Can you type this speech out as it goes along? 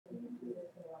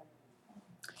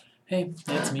Hey,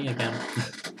 it's me again.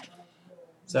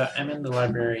 So I'm in the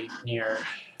library near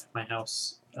my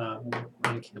house on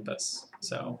campus.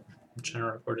 So I'm trying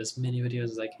to record as many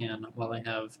videos as I can while I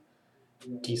have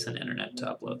decent internet to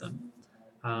upload them.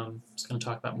 I'm just going to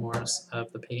talk about more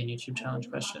of the Pagan YouTube challenge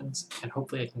questions, and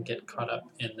hopefully I can get caught up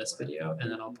in this video, and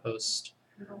then I'll post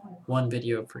one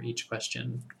video for each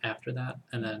question after that,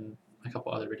 and then a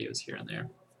couple other videos here and there.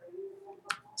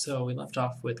 So we left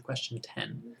off with question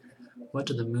 10. What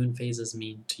do the moon phases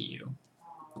mean to you?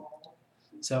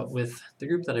 So with the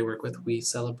group that I work with, we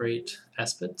celebrate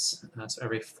ESPIDs. So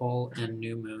every full and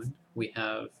new moon, we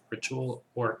have ritual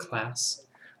or class,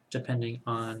 depending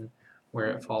on where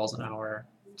it falls in our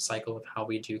cycle of how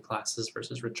we do classes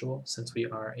versus ritual, since we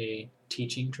are a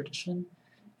teaching tradition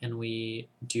and we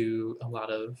do a lot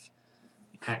of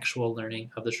actual learning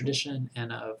of the tradition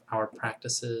and of our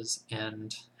practices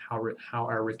and how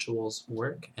our rituals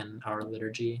work and our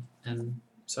liturgy and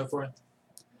so forth.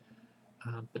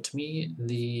 But to me,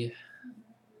 the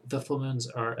full moons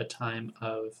are a time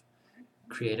of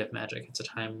creative magic. It's a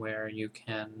time where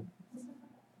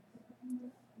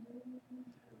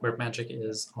where magic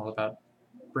is all about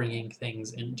bringing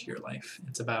things into your life.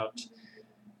 It's about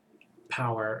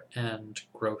power and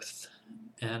growth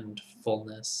and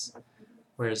fullness.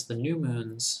 Whereas the new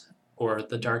moons, or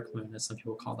the dark moon as some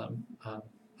people call them,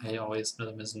 I always know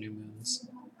them as new moons,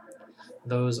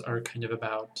 those are kind of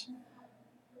about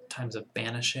times of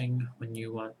banishing, when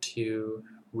you want to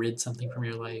rid something from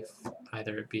your life,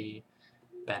 either it be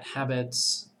bad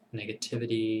habits,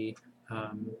 negativity,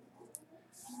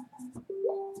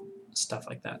 stuff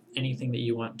like that. Anything that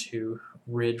you want to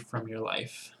rid from your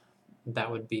life,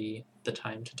 that would be the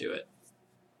time to do it.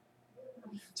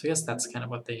 So I guess that's kind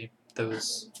of what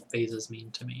those phases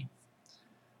mean to me.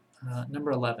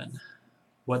 Number 11,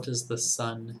 what does the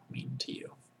sun mean to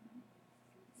you?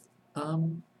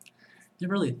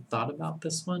 Never really thought about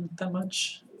this one that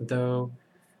much, though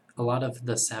a lot of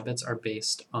the Sabbats are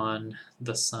based on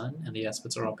the sun, and the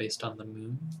Esbats are all based on the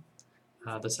moon.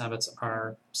 The Sabbats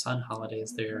are sun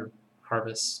holidays. They're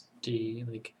harvesty,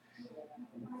 like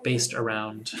based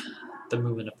around the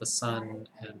movement of the sun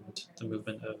and the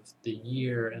movement of the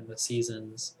year and the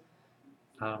seasons.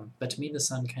 But to me, the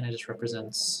sun kind of just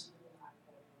represents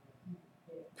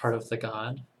part of the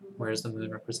god, whereas the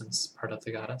moon represents part of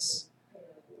the goddess.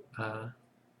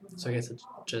 So I guess it's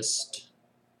just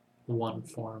one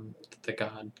form that the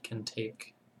god can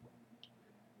take.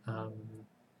 But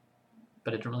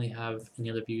I don't really have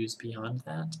any other views beyond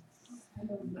that.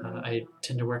 I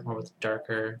tend to work more with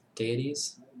darker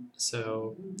deities,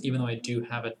 so even though I do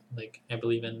have I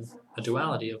believe in a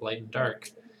duality of light and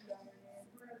dark,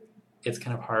 it's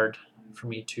kind of hard for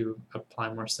me to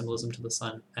apply more symbolism to the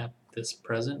sun at this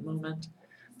present moment.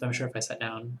 But I'm sure if I sat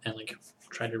down and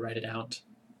tried to write it out,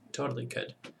 totally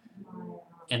could.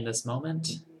 In this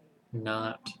moment,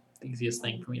 not the easiest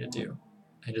thing for me to do.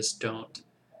 I just don't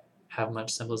have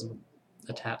much symbolism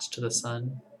attached to the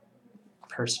sun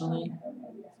personally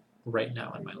right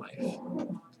now in my life.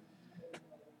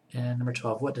 And number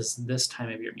 12, what does this time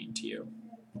of year mean to you?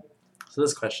 So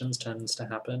this question tends to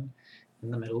happen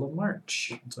in the middle of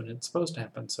March. That's when it's supposed to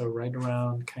happen. So right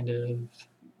around kind of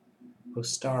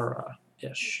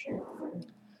Ostara-ish.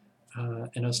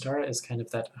 And Ostara is kind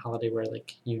of that holiday where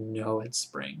it's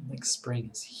spring. Spring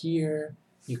is here,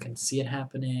 you can see it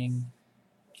happening,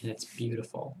 and it's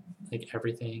beautiful.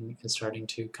 Everything is starting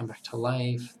to come back to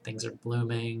life, things are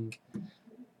blooming,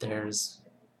 there's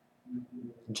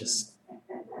just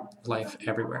life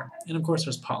everywhere. And of course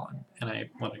there's pollen, and I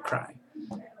want to cry.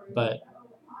 But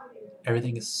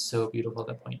everything is so beautiful at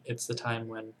that point. It's the time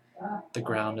when the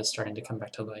ground is starting to come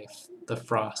back to life, the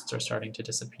frosts are starting to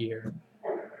disappear,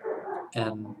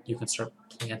 and you can start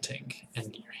planting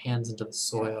and get your hands into the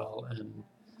soil. And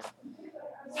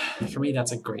for me,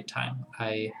 that's a great time.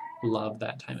 I love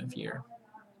that time of year,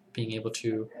 being able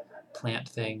to plant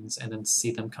things and then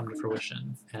see them come to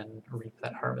fruition and reap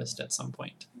that harvest at some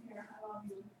point.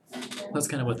 That's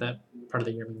kind of what that part of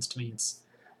the year means to me. It's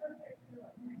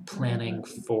planning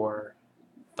for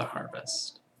the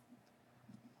harvest.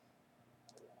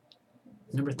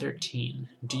 Number 13,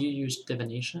 do you use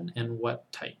divination, and what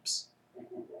types?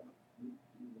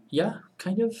 Yeah,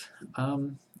 kind of.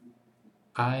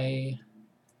 I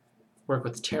work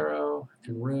with tarot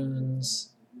and runes.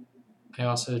 I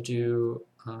also do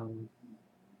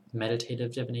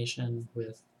meditative divination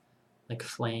with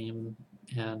flame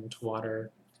and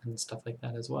water and stuff like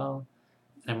that as well.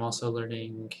 I'm also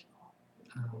learning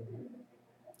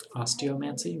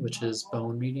osteomancy, which is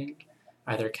bone reading,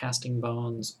 either casting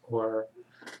bones or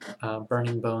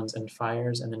burning bones in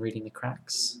fires and then reading the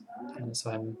cracks. And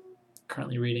so I'm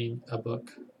currently reading a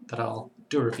book that I'll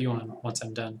do a review on once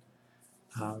I'm done,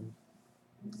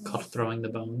 called Throwing the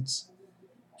Bones,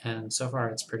 and so far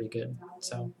it's pretty good,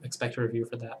 so expect a review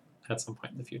for that at some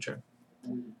point in the future.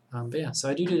 But yeah, so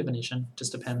I do divination,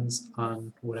 just depends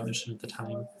on what I'm interested in at the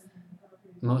time.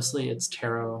 Mostly it's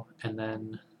tarot and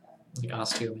then like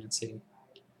osteomancy.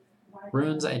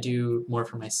 Runes I do more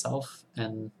for myself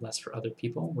and less for other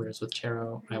people, whereas with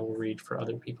tarot I will read for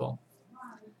other people.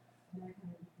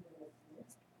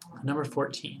 Number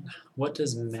 14. What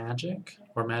does magic,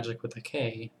 or magic with a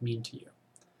K, mean to you?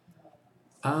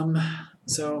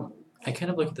 So I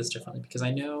kind of look at this differently because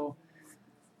I know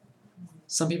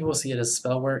some people will see it as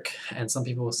spell work and some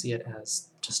people will see it as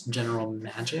just general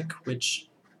magic, which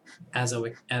as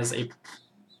a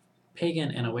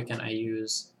pagan and a Wiccan I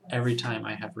use every time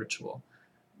I have ritual.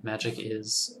 Magic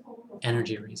is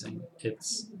energy raising.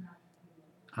 It's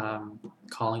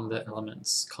calling the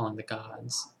elements, calling the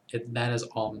gods. That is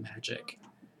all magic.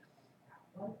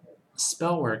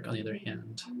 Spell work, on the other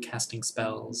hand, casting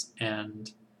spells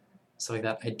and stuff like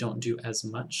that, I don't do as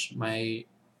much. My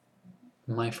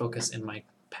focus in my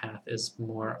path is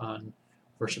more on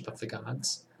worship of the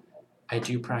gods. I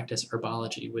do practice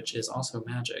herbology, which is also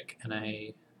magic, and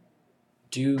I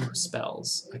do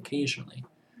spells occasionally,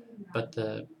 but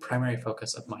the primary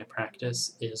focus of my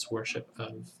practice is worship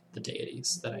of the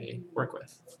deities that I work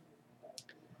with.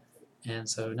 And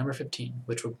so number 15,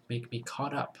 which would make me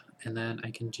caught up, and then I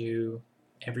can do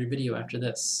every video after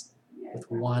this with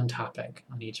one topic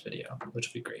on each video, which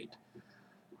would be great.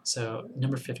 So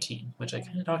number 15, which I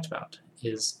kind of talked about,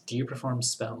 is do you perform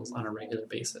spells on a regular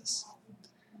basis?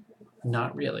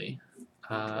 Not really.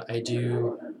 I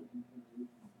do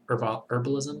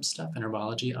herbalism stuff and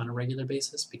herbology on a regular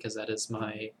basis because that is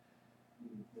my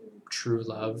true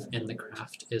love in the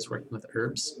craft, is working with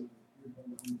herbs.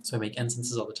 So I make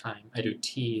incenses all the time. I do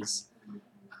teas.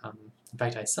 In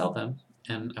fact, I sell them,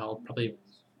 and I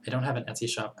don't have an Etsy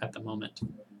shop at the moment,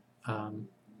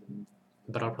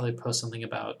 but I'll probably post something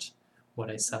about what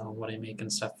I sell, what I make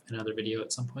and stuff in another video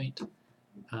at some point.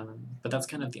 But that's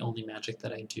kind of the only magic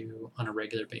that I do on a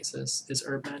regular basis is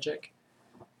herb magic.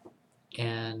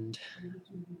 And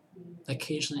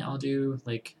occasionally I'll do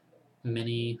like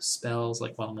mini spells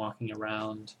like while I'm walking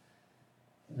around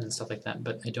and stuff like that,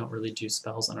 but I don't really do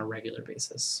spells on a regular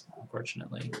basis,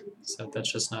 unfortunately. So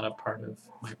that's just not a part of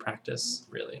my practice,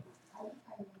 really.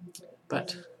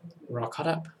 But we're all caught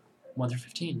up, 1 through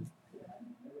 15.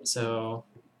 So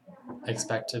I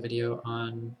expect a video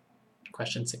on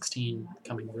question 16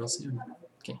 coming real soon.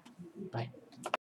 Okay, bye.